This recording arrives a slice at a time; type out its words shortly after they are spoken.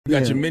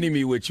got your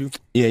mini-me with you.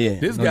 Yeah.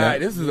 This guy,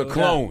 this is a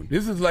clone.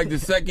 This is like the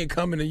second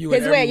coming of you.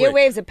 Your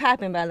waves are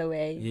popping, by the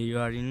way. Yeah, you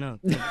already know.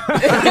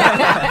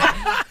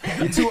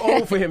 You're too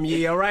old for him,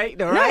 all right?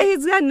 No,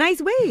 he's got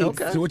nice waves.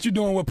 Okay. So what you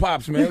doing with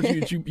Pops, man?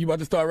 You about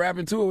to start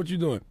rapping too, or what you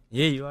doing?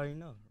 Yeah, you already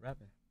know.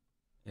 Rapping.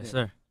 Yes,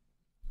 sir.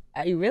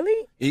 Are you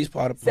really? He's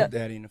part of Puff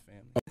Daddy in the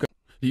family. Okay.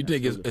 Do you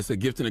think it's a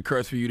gift and a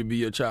curse for you to be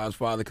your child's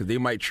father? Because they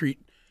might treat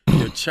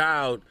your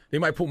child, they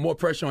might put more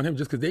pressure on him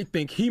just because they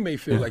think he may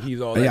feel like he's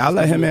all that. Yeah, I'll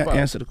let him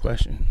answer the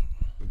question.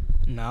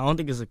 No, I don't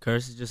think it's a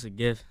curse. It's just a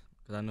gift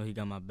because I know he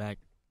got my back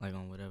like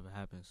on whatever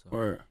happens. So.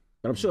 Right.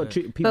 But I'm sure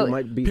people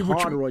might be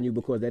harder on you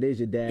because that is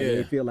your dad. And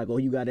they feel like, oh,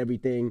 you got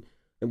everything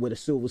and with a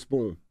silver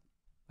spoon.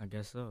 I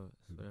guess so.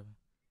 Whatever.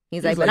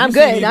 He's like, but I'm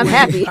good. I'm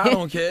happy. I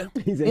don't care.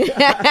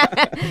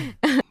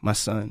 My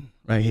son,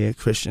 right here,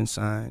 Christian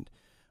signed.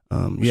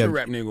 What's your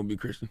rap name gonna be,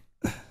 Christian?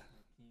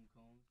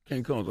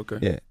 King Combs,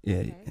 okay.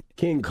 Yeah.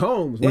 King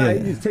Combs, right?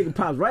 He's just taking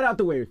Pops right out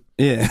the way.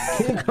 Yeah.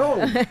 King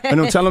Combs. I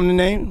don't tell him the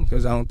name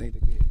because I don't think they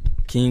can.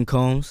 King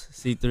Combs,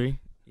 C3.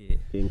 Yeah.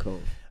 King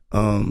Combs.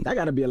 That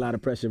got to be a lot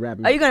of pressure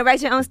rapping. Are you gonna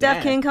write your own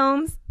stuff, King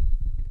Combs?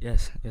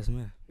 Yes,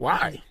 man.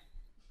 Why?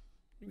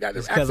 You got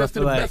this access to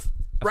the best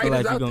I writers feel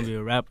like out you're gonna there. be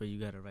a rapper, you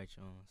gotta write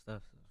your own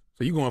stuff.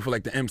 So you going for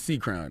like the MC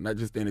crown, not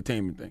just the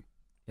entertainment thing.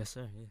 Yes,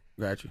 sir.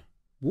 Yeah. Got you.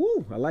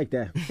 Woo, I like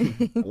that.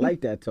 I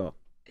like that talk.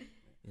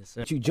 Yes,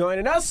 sir. You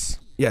joining us?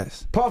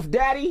 Yes. Puff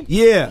Daddy?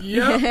 Yeah.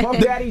 Puff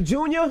Daddy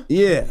Jr.?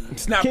 Yeah.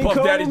 It's not King Puff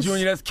Daddy Combs?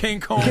 Jr., that's King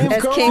Combs.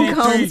 That's King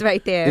Combs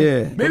right there.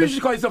 Yeah. Maybe you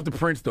should call yourself the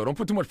Prince, though. Don't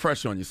put too much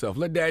pressure on yourself.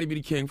 Let Daddy be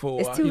the king for a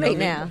while. It's too late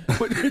now.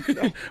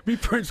 Be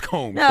Prince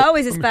Combs. No, I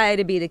always aspire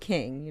to be the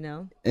king, you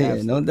know?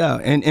 Yeah, no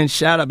doubt. And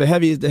shout out, but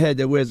Heavy is the head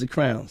that wears the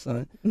crown,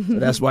 son. So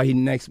that's why he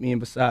next me and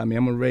beside me.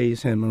 I'm going to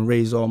raise him and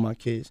raise all my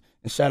kids.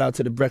 And shout out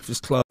to the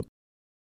Breakfast Club.